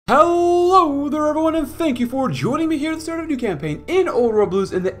Hello there everyone, and thank you for joining me here at the start of a new campaign in Old World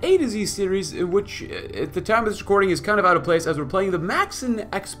Blues in the A to Z series, which at the time of this recording is kind of out of place as we're playing the Maxson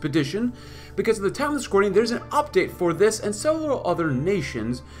Expedition, because at the time of this recording there's an update for this and several other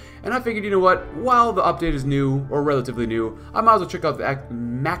nations, and I figured, you know what, while the update is new, or relatively new, I might as well check out the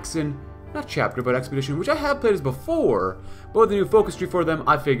Maxson, not chapter, but expedition, which I have played as before, but with the new focus tree for them,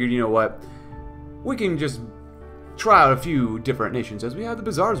 I figured, you know what, we can just try out a few different nations, as we have the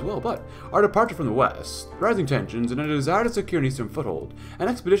Bazaar as well. But our departure from the west, rising tensions, and a desire to secure an eastern foothold, an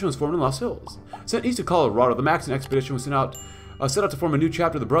expedition was formed in Lost Hills. Sent east of Colorado, the Maxson expedition was set out to form a new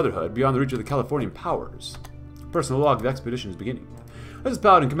chapter of the Brotherhood beyond the reach of the Californian powers. Personal log of the expedition's beginning. This is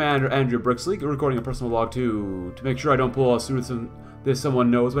Paladin Commander Andrew Brixley recording a personal log to make sure I don't pull us through this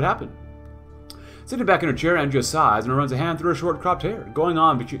someone knows what happened. Sitting back in her chair, Andrea sighs and runs a hand through her short cropped hair. Going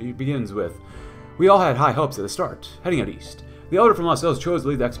on begins with, "We all had high hopes at the start, heading out east. The elder from Los Hills chose to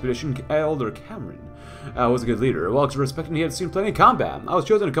lead the expedition. Elder Cameron was a good leader. Well respected, he had seen plenty of combat. I was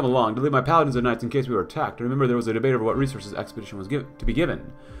chosen to come along to lead my paladins and knights in case we were attacked. I remember there was a debate over what resources the expedition was to be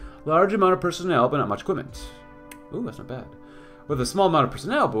given. Large amount of personnel, but not much equipment. Ooh, that's not bad. With a small amount of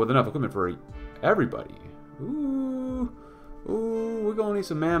personnel, but with enough equipment for everybody. Ooh, we're gonna need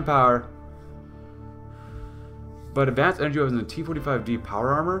some manpower. But advanced energy weapons and T-45D power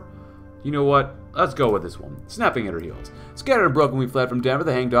armor. You know what? Let's go with this one. Snapping at her heels. Scattered and broken, we fled from Denver.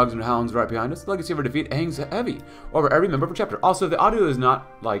 The hangdogs and hounds right behind us. The legacy of our defeat hangs heavy over every member of our chapter. Also, if the audio is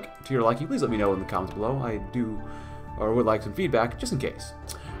not to your liking, please let me know in the comments below. I do or would like some feedback, just in case.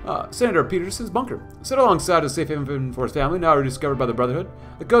 Senator Peterson's bunker. Set alongside a safe haven for his family, now rediscovered by the Brotherhood.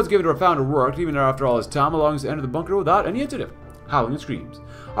 The codes given to our founder worked, even after all his time, allowing us to enter the bunker without any incident. Howling and screams.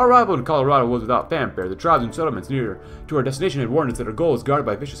 Our arrival in Colorado was without fanfare. The tribes and settlements near to our destination had warned us that our goal was guarded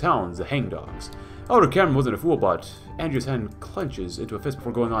by vicious hounds, the hangdogs. Elder Cameron wasn't a fool, but Andrew's hand clenches into a fist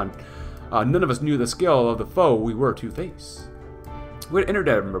before going on. None of us knew the scale of the foe we were to face. We had entered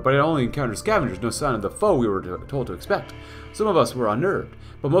Denver, but had only encountered scavengers, no sign of the foe we were told to expect. Some of us were unnerved,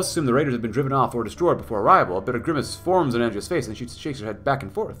 but most assumed the raiders had been driven off or destroyed before arrival. A bitter grimace forms on Andrea's face, and she shakes her head back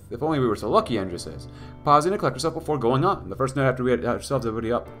and forth. If only we were so lucky, Andrea says, pausing to collect herself before going on. The first night after we had set ourselves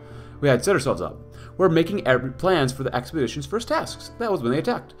up. We were making plans for the expedition's first tasks. That was when they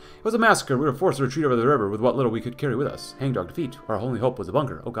attacked. It was a massacre. We were forced to retreat over the river with what little we could carry with us. Hangdog defeat. Our only hope was a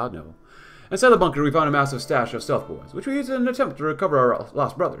bunker. Oh god, no. Inside the bunker, we found a massive stash of stealth boys, which we used in an attempt to recover our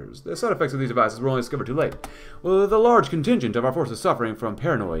lost brothers. The side effects of these devices were only discovered too late, with a large contingent of our forces suffering from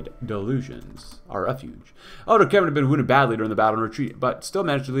paranoid delusions. Our refuge. Elder Cameron had been wounded badly during the battle and retreat, but still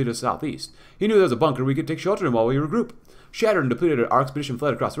managed to lead us southeast. He knew there was a bunker we could take shelter in while we regroup. Shattered and depleted, our expedition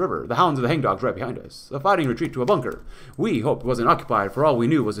fled across the river, the hounds of the hangdogs right behind us. A fighting retreat to a bunker. We hoped it wasn't occupied, for all we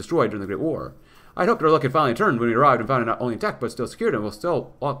knew was destroyed during the Great War. I'd hoped our luck had finally turned when we arrived and found it not only intact but still secured and was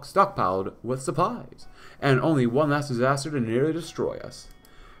still stockpiled with supplies. And only one last disaster to nearly destroy us.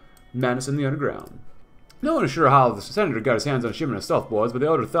 Madness in the underground. No one is sure how the senator got his hands on a shipment of stealth boys, but the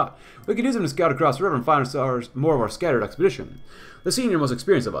elder thought we could use them to scout across the river and find more of our scattered expedition. The senior most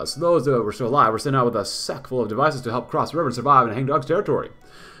experienced of us, those that were still alive, were sent out with a sack full of devices to help cross the river and survive in hangdog's territory.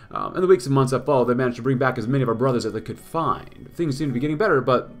 In the weeks and months that followed, they managed to bring back as many of our brothers as they could find. Things seemed to be getting better,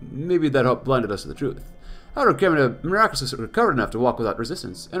 but maybe that hope blinded us to the truth. Elder Cameron had miraculously recovered enough to walk without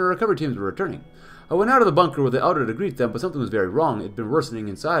resistance, and our recovery teams were returning. I went out of the bunker with the elder to greet them, but something was very wrong. It had been worsening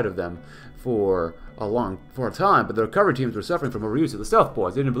inside of them for a time, but the recovery teams were suffering from overuse of the stealth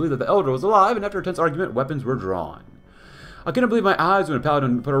boys. They didn't believe that the elder was alive, and after a tense argument, weapons were drawn. I couldn't believe my eyes when a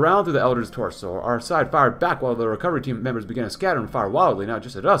paladin put a round through the elder's torso. Our side fired back while the recovery team members began to scatter and fire wildly, not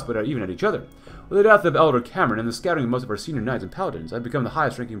just at us, but even at each other. With the death of Elder Cameron and the scattering of most of our senior knights and paladins, I've become the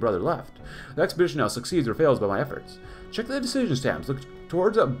highest-ranking brother left. The expedition now succeeds or fails by my efforts. Check the decision stamps. Look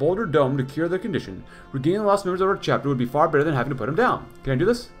towards a boulder dome to cure their condition. Regaining the lost members of our chapter would be far better than having to put them down. Can I do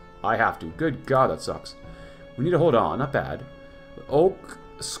this? I have to. Good God, that sucks. We need to hold on. Not bad. The Oak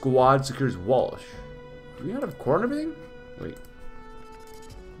Squad secures Walsh. Do we not have core and everything? Wait.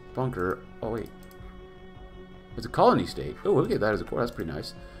 Bunker. Oh, wait. It's a colony state. Oh, look at that as a core. That's pretty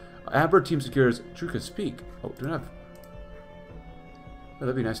nice. Amber team secures Truca's Peak. Oh, do we have... Oh,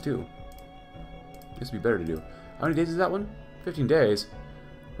 that'd be nice, too. This would be better to do. How many days is that one? 15 days.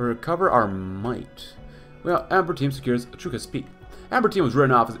 We recover our might. Well, Amber team secures Truca's Peak. Amber team was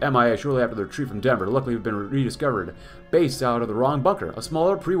written off as MIA shortly after the retreat from Denver. Luckily, we've been rediscovered, based out of the wrong bunker, a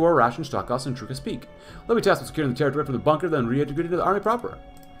smaller pre-war ration stockhouse in Truca's Peak. Let me task with securing the territory from the bunker, then reintegrated to the army proper.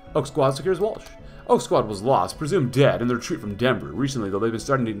 Oak Squad secures Walsh. Oak Squad was lost, presumed dead, in their retreat from Denver. Recently, though, they've been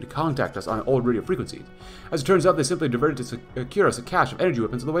starting to contact us on old radio frequencies. As it turns out, they simply diverted to secure us a cache of energy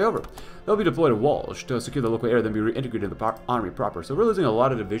weapons on the way over. They'll be deployed to Walsh to secure the local area, then be reintegrated into the army proper. So we're losing a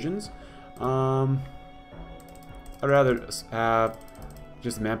lot of divisions. I'd rather have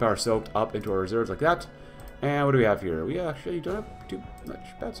just the manpower soaked up into our reserves like that. And what do we have here? We actually don't have too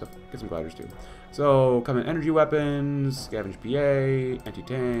much bad stuff. Get some gliders too. So, come in energy weapons, scavenge PA,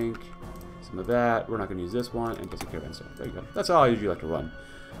 anti-tank, some of that. We're not going to use this one, and get some caravan stuff. There you go. That's how I usually like to run.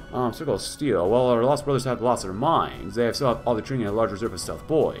 Circle of Steel. Well, our lost brothers have lost their minds. They have still have all the training and a large reserve of stealth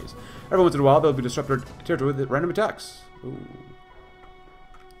boys. Every once in a while, they'll be disrupt our territory with random attacks. Ooh.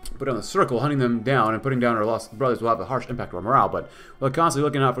 Put on the circle, hunting them down and putting down our lost brothers will have a harsh impact on our morale, but we're constantly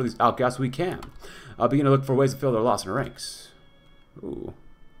looking out for these outcasts we can. Begin to look for ways to fill their loss in our ranks. Ooh.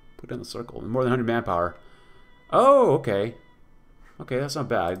 Put down the circle. More than 100 manpower. Oh, okay. Okay, that's not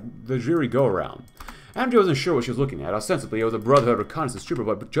bad. The dreary go-around. Amity wasn't sure what she was looking at. Ostensibly, it was a Brotherhood reconnaissance trooper,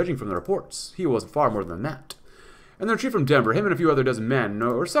 but judging from the reports, he was far more than that. In their retreat from Denver, him and a few other dozen men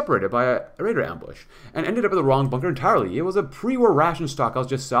were separated by a raider ambush, and ended up at the wrong bunker entirely. It was a pre-war ration stockhouse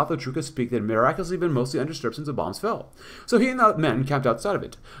just south of Truca's Peak that had miraculously been mostly undisturbed since the bombs fell. So he and the men camped outside of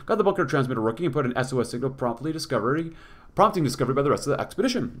it, got the bunker transmitter working, and put an SOS signal prompting discovery by the rest of the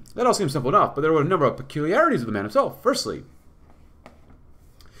expedition. That all seemed simple enough, but there were a number of peculiarities of the man himself. Firstly,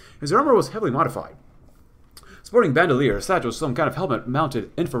 his armor was heavily modified. Sporting bandolier, satchels, some kind of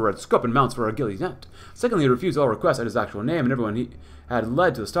helmet-mounted infrared scope and mounts for a ghillie net. Secondly, he refused all requests at his actual name, and everyone he had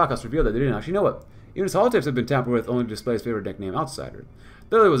led to the stockhouse revealed that they didn't actually know it. Even his holotapes had been tampered with, only to display his favorite nickname, Outsider.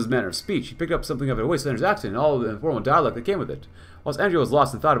 Thirdly was his manner of speech. He picked up something of a wastelander's accent and all of the informal dialect that came with it. Whilst Andrew was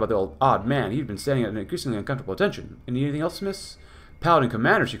lost and thought about the old odd man, he'd been standing at an increasingly uncomfortable attention. And anything else, miss? Paladin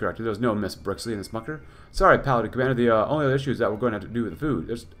Commander, she corrected. There was no Miss Brixley in this mucker. Sorry, Paladin Commander, the only other issue is that we're going to have to do with the food.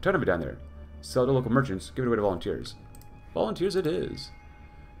 There's a ton of it down there. Sell to local merchants, give it away to volunteers. Volunteers it is.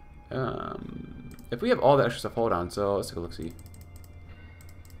 If we have all that extra stuff, hold on, so let's take a look-see.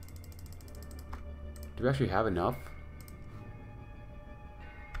 Do we actually have enough?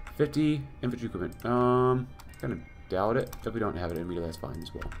 50 infantry equipment. Kind of doubt it. If we don't have it immediately, that's fine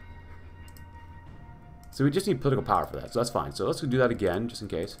as well. So we just need political power for that, so that's fine. So let's do that again, just in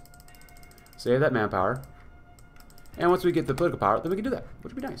case. Save that manpower. And once we get the political power, then we can do that,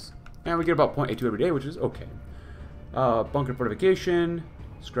 which would be nice. And we get about 0.82 every day, which is okay. Bunker fortification,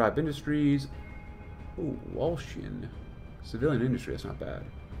 scribe industries. Ooh, Walshian. Civilian industry, that's not bad.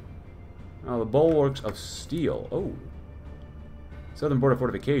 The bulwarks of steel. Oh. Southern border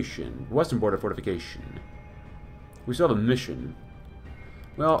fortification. Western border fortification. We still have a mission.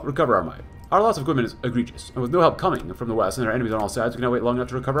 Well, recover our might. Our loss of equipment is egregious, and with no help coming from the west and our enemies on all sides, we cannot wait long enough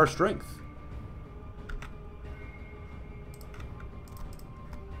to recover our strength.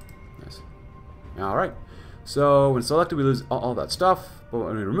 Nice. Alright. So, when selected, we lose all that stuff, but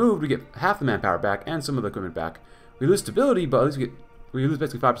when we removed, we get half the manpower back and some of the equipment back. We lose stability, but at least we lose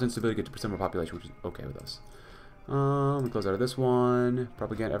basically 5% stability, get 2% more population, which is okay with us. We close out of this one.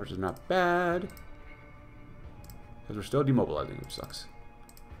 Propaganda efforts is not bad, because we're still demobilizing, which sucks.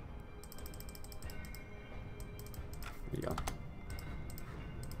 There you go.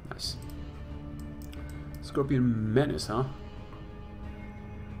 Nice. Scorpion Menace, huh?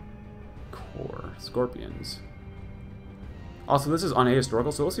 Scorpions. Also, this is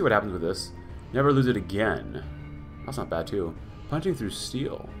unhistorical, so we'll see what happens with this. Never lose it again. That's not bad, too. Punching through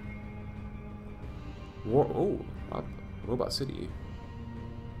steel. War. Oh, wow. Robot City.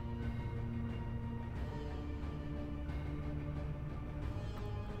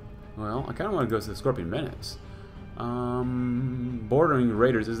 Well, I kind of want to go to the Scorpion Menace. Bordering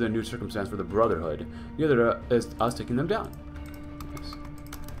raiders is a new circumstance for the Brotherhood. The other is us taking them down. Nice.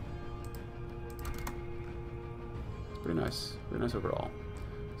 Pretty nice. Pretty nice overall.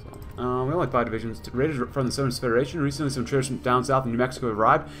 So, we only have 5 divisions. Raiders from the Summoners Federation. Recently, some traders from down south in New Mexico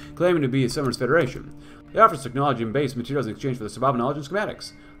arrived, claiming to be a Summoners Federation. They offer us technology and base materials in exchange for the survival knowledge and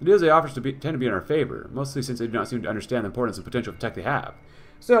schematics. The deals they offer tend to be in our favor, mostly since they do not seem to understand the importance and potential of tech they have.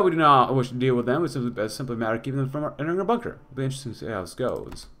 So we do not wish to deal with them. It's simply a matter of keeping them from entering our bunker. It'll be interesting to see how this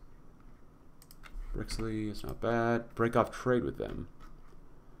goes. Brixley, it's not bad. Break off trade with them.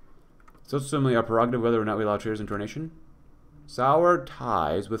 So it's similarly our prerogative whether or not we allow traders into our nation. Sour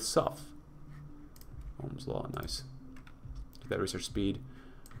ties with Suff. Holmes Law, nice. Get that research speed.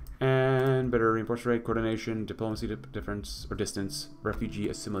 And better reinforced rate, coordination, diplomacy difference or distance, refugee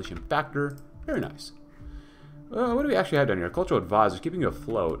assimilation factor. Very nice. What do we actually have down here? Cultural advisors, keeping you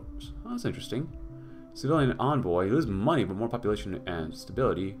afloat. Oh, that's interesting. Civilian envoy, you lose money but more population and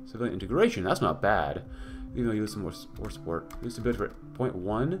stability. Civilian integration, that's not bad. Even though you lose some more support. Lose a bit for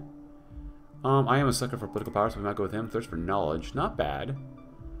 0.1. I am a sucker for political power, so we might go with him. Thirst for knowledge. Not bad.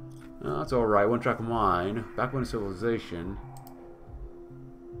 That's alright. One track mine. Backbone of civilization.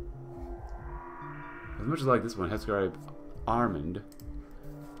 As much as I like this one, Headscribe Armand.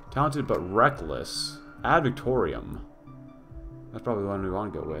 Talented but reckless. Ad Victorium. That's probably the one we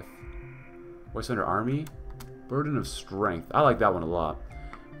want to go with. West Center Army. Burden of Strength. I like that one a lot.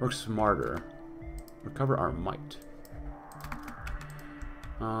 Work smarter. Recover our might.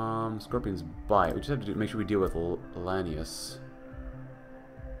 Scorpion's Bite. We just have to make sure we deal with Elanius.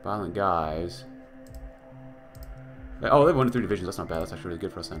 Violent guys. Oh, they have 1 to 3 divisions. That's not bad. That's actually really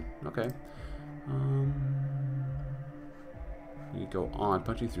good for us then. Okay. You go on.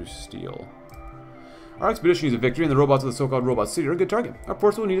 Punching through steel. Our expedition is a victory, and the robots of the so-called Robot City are a good target. Our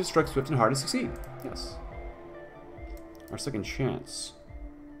force will need to strike swift and hard to succeed. Yes. Our second chance.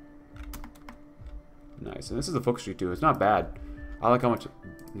 Nice. And this is the focus street too. It's not bad. I like how much,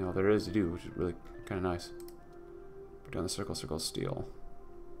 you know, there is to do, which is really kind of nice. Put down the circle, circle, steel.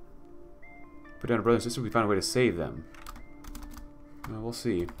 Put down a brother and sister. We find a way to save them. We'll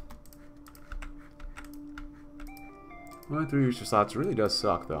see. 1 3 user slots really does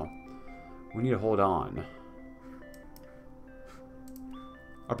suck though. We need to hold on.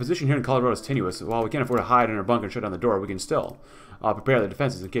 Our position here in Colorado is tenuous. While we can't afford to hide in our bunker and shut down the door, we can still prepare the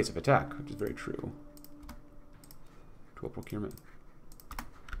defenses in case of attack, which is very true. 12 procurement.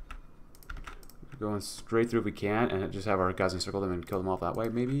 We're going straight through if we can, and just have our guys encircle them and kill them off that way,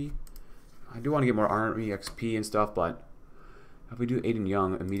 maybe. I do want to get more army XP and stuff, but if we do Aiden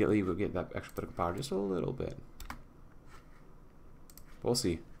Young immediately, we'll get that extra political power just a little bit. We'll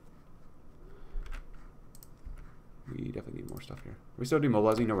see. We definitely need more stuff here. Are we still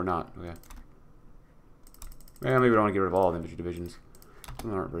demobilizing? No, we're not. Okay. Yeah, maybe we don't want to get rid of all the infantry divisions. Some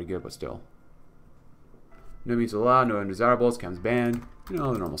of them aren't very good, but still. No means allowed, no undesirables, chems banned. You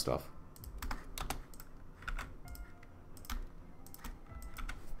know, the normal stuff.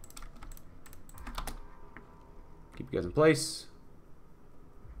 Keep you guys in place.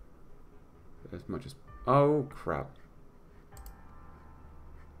 As much as... Oh, crap.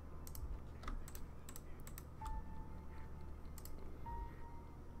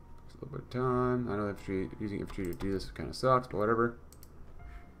 A little bit of time. I know infantry, using infantry to do this kind of sucks, but whatever.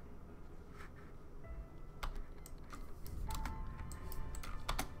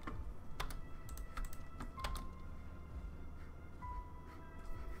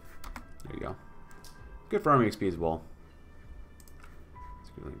 There you go. Good for army XP as well.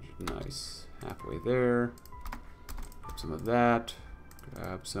 Nice. Halfway there. Grab some of that.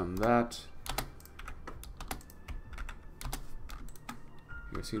 Grab some of that.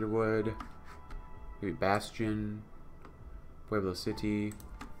 Cedarwood, maybe Bastion, Pueblo City.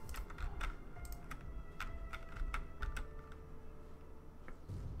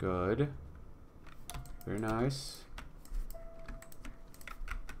 Good. Very nice.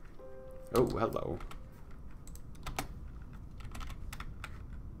 Oh, hello.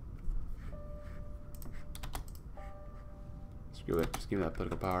 Screw it. Just give me that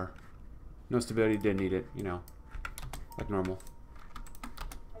political power. No stability, didn't need it, you know. Like normal.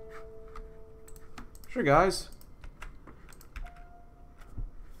 Sure, guys.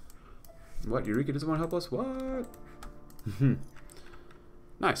 What? Eureka doesn't want to help us? What?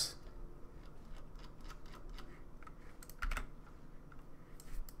 Nice.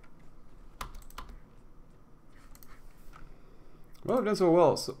 Well, I've done so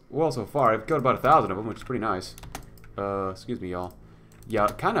well so far. I've killed about 1,000 of them, which is pretty nice. Excuse me, y'all. Yeah,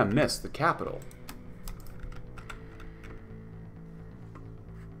 kind of missed the capital.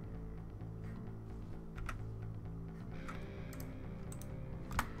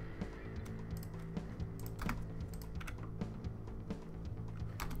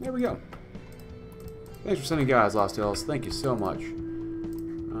 There we go. Thanks for sending guys, Lost Hills. Thank you so much.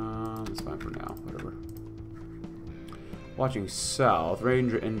 That's fine for now. Whatever. Watching south.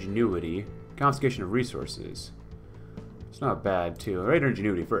 Ranger Ingenuity. Confiscation of resources. It's not bad, too. Ranger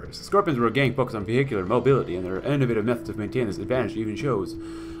Ingenuity first. The Scorpions were a gang focused on vehicular mobility, and their innovative methods to maintain this advantage even shows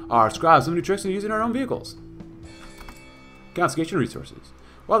our scribes some new tricks in using our own vehicles. Confiscation of resources.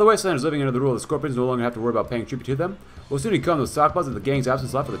 While the Wasteland is living under the rule of the Scorpions no longer have to worry about paying tribute to them, will soon become those stockpiles of the gang's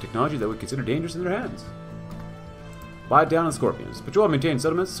absence left for the technology that we consider dangerous in their hands. Buy it down on Scorpions. Patrol and maintain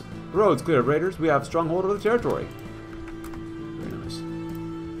settlements. Roads clear of raiders. We have stronghold over the territory. Very nice.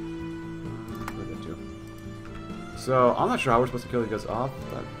 That too. So, I'm not sure how we're supposed to kill these guys off,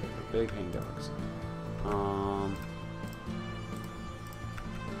 but they're big hangdogs.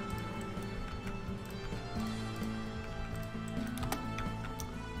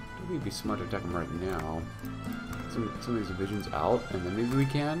 Maybe it'd be smart to attack them right now. Some of these divisions out, and then maybe we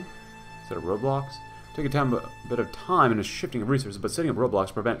can, instead of roadblocks. Take a bit of time and a shifting of resources, but setting up roadblocks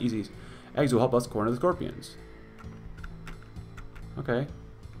to prevent easy eggs will help us corner the scorpions. Okay.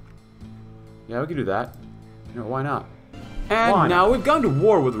 Yeah, we can do that. You know, why not? And now we've gone to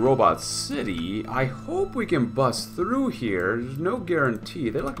war with Robot City. I hope we can bust through here. There's no guarantee.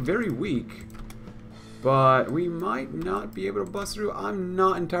 They look very weak. But we might not be able to bust through. I'm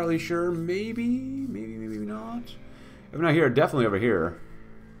not entirely sure. Maybe not. If not here, definitely over here.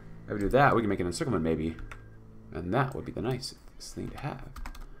 If we do that, we can make an encirclement maybe. And that would be the nicest thing to have.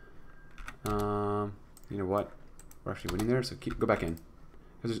 You know what? We're actually winning there, so go back in.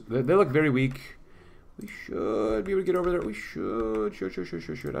 Because they look very weak. We should be able to get over there. We should.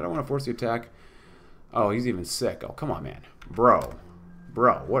 I don't want to force the attack. Oh, he's even sick. Oh, come on, man. Bro,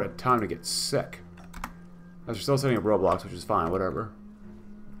 what a time to get sick. As we're still setting up roadblocks, which is fine, whatever.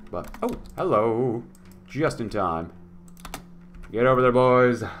 But, oh, hello. Just in time. Get over there,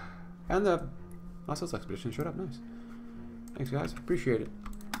 boys. And the Lost Expedition showed up. Nice. Thanks, guys. Appreciate it.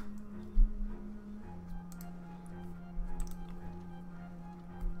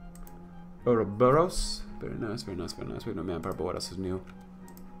 Ouroboros. Very nice. We have no manpower, but what else is new?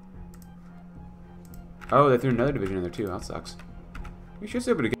 Oh, they threw another division in there, too. That sucks. We should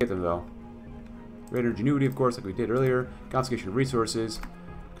be able to get them, though. Greater ingenuity, of course, like we did earlier. Confiscation of resources.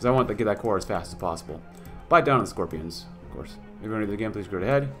 Because I want to get that core as fast as possible. Bite down on the scorpions, of course. If you're going to do the game, please go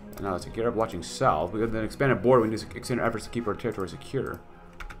ahead. And now let's take care of watching south. We have an expanded border. We need to extend our efforts to keep our territory secure.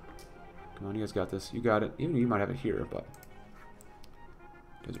 Come on, you guys got this. You got it. Even you might have it here, but...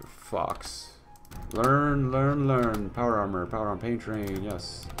 Those are Fox. Learn. Power armor, pain train,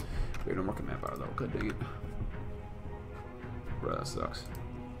 yes. We have no more command power, though. God dang it. Bro, that sucks.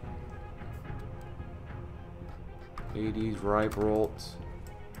 80s, ripe rolls.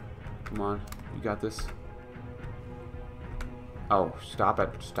 Come on, you got this. Oh, stop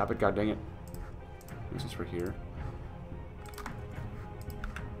it, god dang it. This is right here.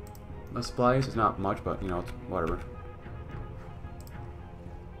 Less supplies, it's not much, but you know, it's whatever.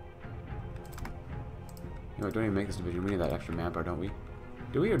 You know, don't even make this division. We need that extra manpower, don't we?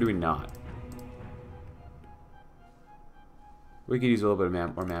 Do we or do we not? We could use a little bit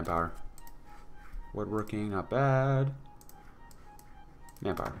of more manpower. Woodworking, not bad.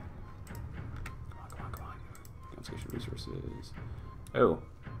 Manpower. Come on. Confiscation resources. Oh.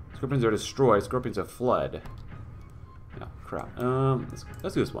 Scorpions are destroyed. Scorpions have fled. Oh, crap.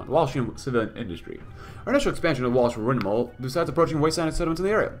 Let's do this one. Walsh civilian industry. Our initial expansion of Walsh were minimal, besides approaching wasteland settlements in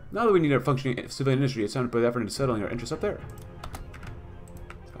the area. Now that we need a functioning civilian industry, it's time to put effort into settling our interests up there.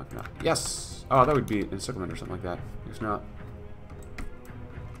 Yes! Oh, that would be an encirclement or something like that. It's not.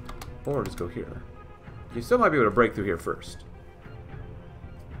 Or just go here. You still might be able to break through here first.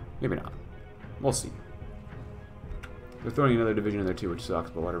 Maybe not. We'll see. They're throwing another division in there too, which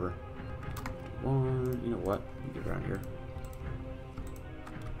sucks, but whatever. One, you know what? You get around here.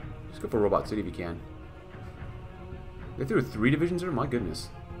 Just go for Robot City if you can. They threw 3 divisions there? My goodness.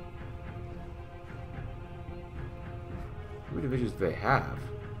 How many divisions do they have?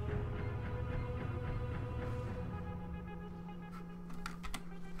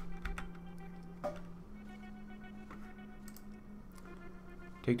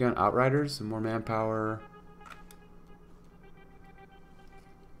 Take down Outriders, some more manpower.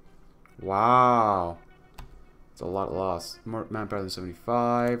 Wow. It's a lot of loss. More manpower than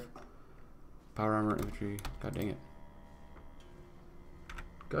 75. Power armor, infantry. God dang it.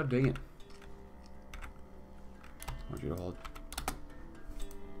 God dang it. I want you to hold.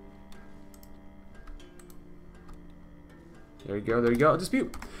 There you go.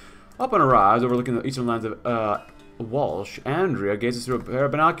 Dispute. Up on arrives, overlooking the eastern lands of Walsh, Andrea gazes through a pair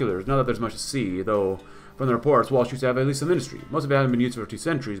of binoculars. Not that there's much to see, though from the reports, Walsh used to have at least some industry. Most of it hasn't been used for 2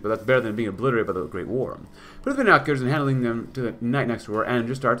 centuries, but that's better than being obliterated by the Great War. Put the binoculars and handling them to the night next to her,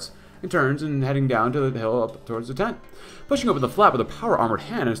 Andrea starts and turns and heading down to the hill up towards the tent. Pushing open the flap with a power-armored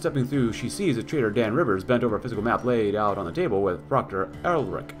hand and stepping through, she sees a trader Dan Rivers bent over a physical map laid out on the table with Proctor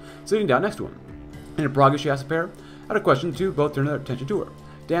Elric sitting down next to him. In a progress, she asks the pair, out of question, the two both turn their attention to her.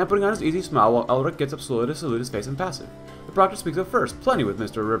 Dan putting on his easy smile while Elric gets up slowly to salute his face impassive. The proctor speaks up first. Plenty with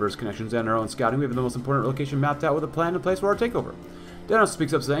Mr. Rivers' connections and our own scouting. We have the most important location mapped out with a plan in place for our takeover. Dan also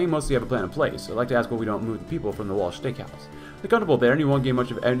speaks up saying, mostly have a plan in place. I'd like to ask why we don't move the people from the Walsh Steakhouse. They're comfortable there and you won't gain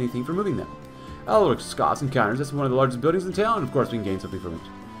much of anything for moving them. Elric scoffs and counters. That's one of the largest buildings in town, and of course we can gain something from it.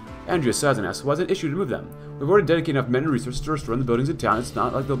 Andrea says and asks, why is it an issue to move them? We've already dedicated enough men and resources to restore the buildings in town. It's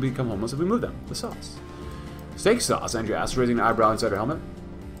not like they'll become homeless if we move them. The sauce. Steak sauce, Andrea asks, raising an eyebrow inside her helmet.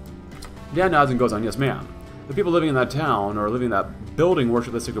 Dan nods and goes on, yes ma'am. The people living in that town, or living in that building,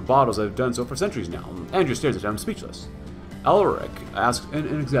 worship the sacred bottles that have done so for centuries now. Andrew stares at him, speechless. Elric asks in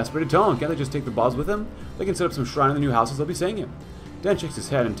an exasperated tone, can't they just take the bottles with them? They can set up some shrine in the new houses they'll be staying in. Dan shakes his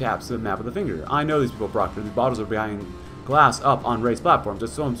head and taps the map with a finger. I know these people, Proctor. These bottles are behind glass up on raised platforms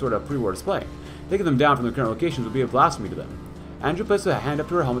as some sort of pre-war display. Taking them down from their current locations would be a blasphemy to them. Andrew places a hand up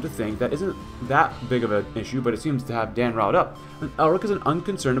to her helmet to think that isn't that big of an issue, but it seems to have Dan riled up. And Elric is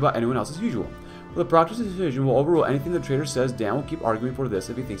unconcerned about anyone else as usual. Well, the Proctor's decision will overrule anything the traitor says. Dan will keep arguing for this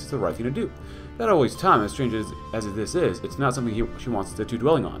if he thinks it's the right thing to do. That always time, as strange as this is, it's not something she wants the two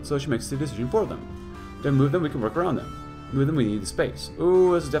dwelling on, so she makes the decision for them. Then move them, we can work around them. Move them, we need the space.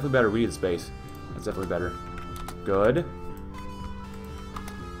 Ooh, this is definitely better. We need the space. That's definitely better. Good.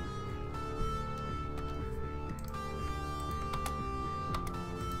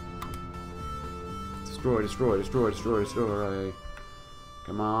 Destroy, destroy, destroy, destroy, destroy.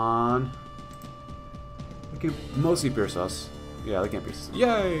 Come on. They can mostly pierce us. Yeah, they can't pierce us.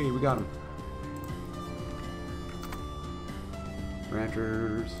 Yay! We got him.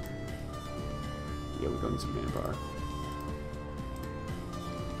 Ranchers. Yeah, we're going to need some manpower.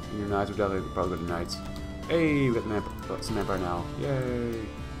 Your knights, we're definitely probably go to knights. Hey, we got some manpower now. Yay!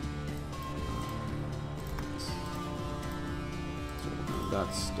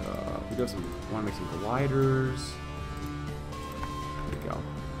 That stuff. We got some. Want to make some gliders. There we go.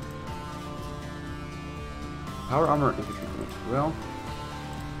 Power armor infantry unit. Well,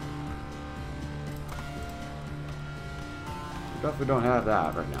 we definitely don't have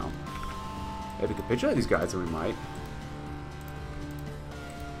that right now. If we capitulate these guys, then we might.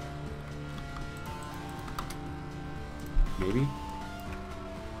 Maybe.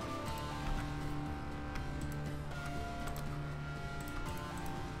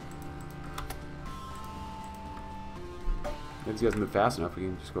 If these guys move fast enough, we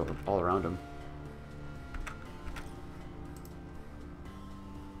can just go all around them.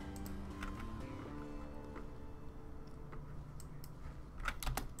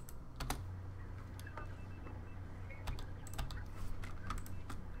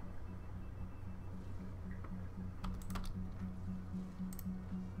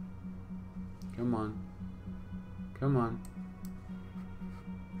 Come on. Come on.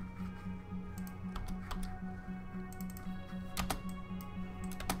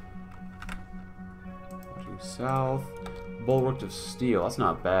 South. Bulwark of steel. That's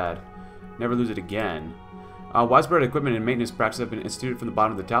not bad. Never lose it again. Widespread equipment and maintenance practices have been instituted from the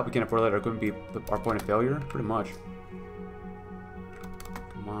bottom to the top. We can't afford to let our equipment be our point of failure. Pretty much.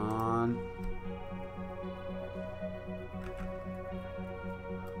 Come on.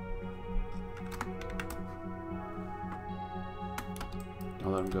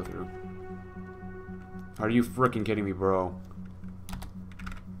 I'll let him go through. Are you freaking kidding me, bro?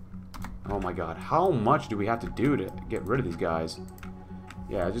 Oh my god, how much do we have to do to get rid of these guys?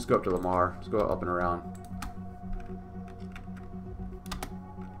 Yeah, just go up to Lamar. Just go up and around.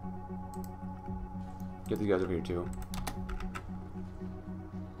 Get these guys over here too.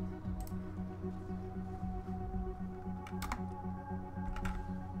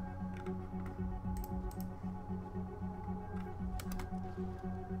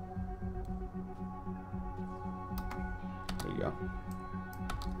 There you go.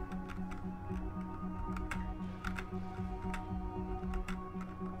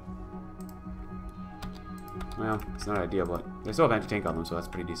 Well, it's not ideal, but they still have anti-tank on them, so that's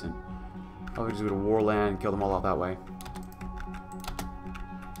pretty decent. Probably just go to Warland and kill them all out that way.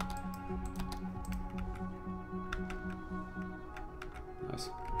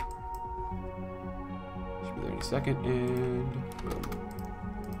 Nice. Should be there any second, and boom.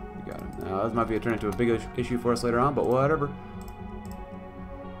 We got him. Now, this might be turn into a big issue for us later on, but whatever.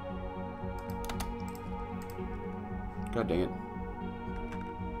 God dang it.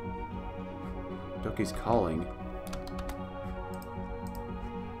 Doki's calling.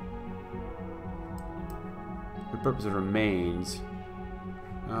 Repurpose of remains.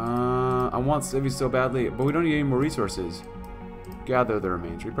 I want civvies so badly, but we don't need any more resources. Gather the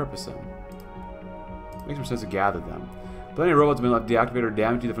remains. Repurpose them. Makes more sense to gather them. Plenty of robots have been left deactivated or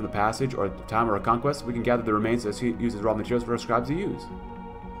damaged either from the passage or the time or a conquest. We can gather the remains as he uses raw materials for our scribes to use.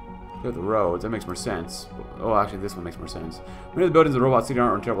 Clear the roads. That makes more sense. Oh, actually, this one makes more sense. Many of the buildings the robots sitting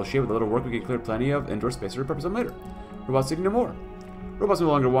aren't in terrible shape. With a little work, we can clear plenty of indoor space to repurpose them later. Robots sitting no more. Robots no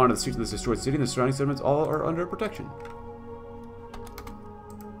longer wander the streets of this destroyed city, and the surrounding settlements all are under protection.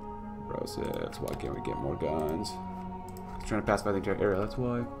 Brosifs, why can't we get more guns? He's trying to pass by the entire area, that's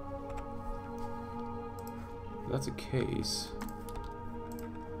why. If that's the case.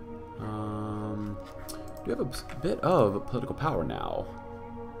 We have a bit of political power now.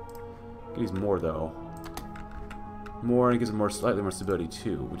 Could use more though. more, and it gives them slightly more stability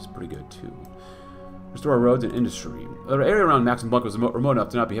too, which is pretty good too. Restore roads and industry. The area around Maxson Bunker was remote enough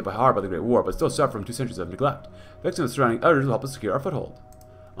to not be hit hard by the Great War, but still suffer from 2 centuries of neglect. Fixing the surrounding areas will help us secure our foothold.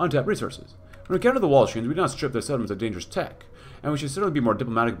 Untapped resources. When we encounter the Walshians, we do not strip their settlements of dangerous tech, and we should certainly be more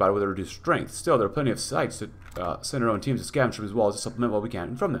diplomatic about it with a reduced strength. Still, there are plenty of sites to send our own teams to scavenge from these walls to supplement what we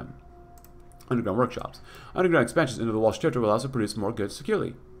can from them. Underground workshops. Underground expansions into the Walsh territory will also produce more goods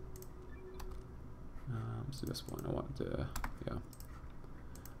securely. Let's do this one. I want to, yeah.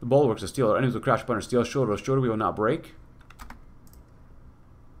 The bulwarks of steel. Our enemies will crash upon our steel. Shoulder to shoulder, we will not break.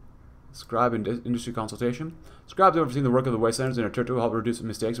 Scribe and industry consultation. Scribes overseeing the work of the wastlanders in our territory will help reduce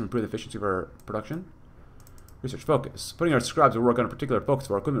mistakes and improve the efficiency of our production. Research focus. Putting our scribes to work on a particular focus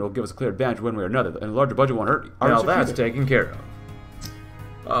for our equipment will give us a clear advantage one way or another, and a larger budget won't hurt. Now that's taken care of.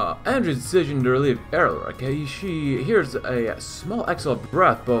 Andrew's decision to relieve Erlric. She hears a small exhale of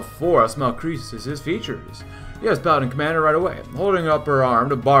breath before a smell creases his features. Yes, Paladin Commander right away. Holding up her arm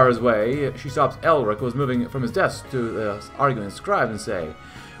to bar his way, she stops Elric, who was moving from his desk to the arguing scribe, and say,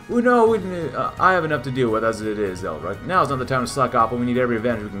 I have enough to deal with as it is, Elric. Now is not the time to slack off, but we need every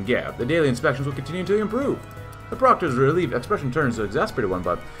advantage we can get. The daily inspections will continue to improve. The Proctor's relieved expression turns to an exasperated one,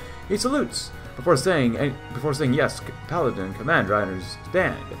 but he salutes. Before saying yes, Paladin Commander, I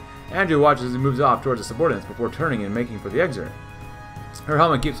understand. Andrew watches as he moves off towards the subordinates before turning and making for the exit. Her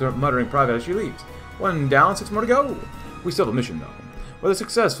helmet keeps her muttering private as she leaves. 1 down, 6 more to go. We still have a mission, though. With a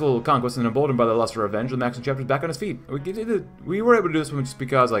successful conquest and emboldened by the lust for revenge, the Maxson Chapter is back on his feet. We were able to do this one just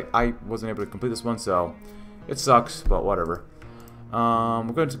because, like, I wasn't able to complete this one, so it sucks, but whatever.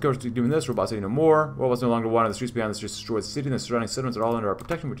 We're going to go to doing this. Robot City no more. Robots no longer wanted. The streets beyond this just destroyed the city, and the surrounding settlements are all under our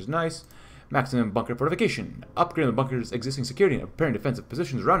protection, which is nice. Maximum bunker fortification. Upgrading the bunker's existing security and preparing defensive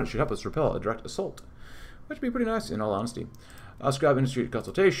positions around it should help us repel a direct assault, which would be pretty nice, in all honesty. Scribe industry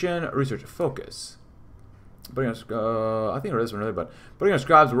consultation. Research focus. Putting on, I think I read this one earlier, but putting on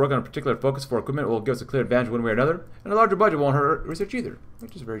scribes to work on a particular focus for equipment will give us a clear advantage one way or another, and a larger budget won't hurt research either,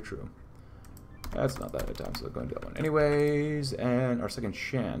 which is very true. That's not that at time, so we're going to do that one. Anyways, and our second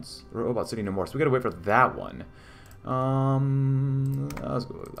chance. Robot City no more, so we gotta wait for that one. Let's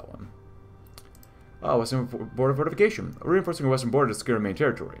go with that one. Western border fortification. We're reinforcing our western border to secure our main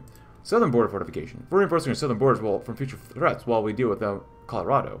territory. Southern border fortification. We're reinforcing our southern borders from future threats while we deal with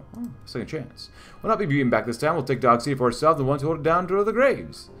Colorado. Second chance. We'll not be beaten back this time. We'll take Dog City for ourselves, the ones who hold it down to the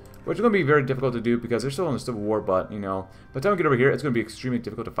graves. Which is going to be very difficult to do because they're still in the Civil War, but, you know, by the time we get over here, it's going to be extremely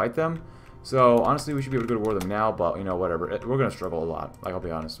difficult to fight them. So, honestly, we should be able to go to war with them now, but, you know, whatever. We're going to struggle a lot. Like, I'll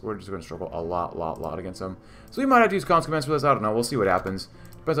be honest. We're just going to struggle a lot against them. So, we might have to use cons commands for this. I don't know. We'll see what happens.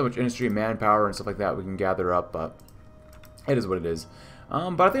 Depends how much industry and manpower and stuff like that we can gather up, but it is what it is.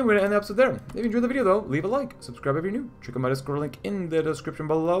 But I think we're going to end the episode there. If you enjoyed the video, though, leave a like. Subscribe if you're new. Check out my Discord link in the description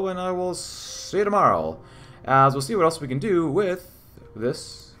below, and I will see you tomorrow, as we'll see what else we can do with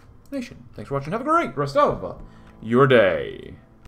this nation. Thanks for watching. Have a great rest of your day.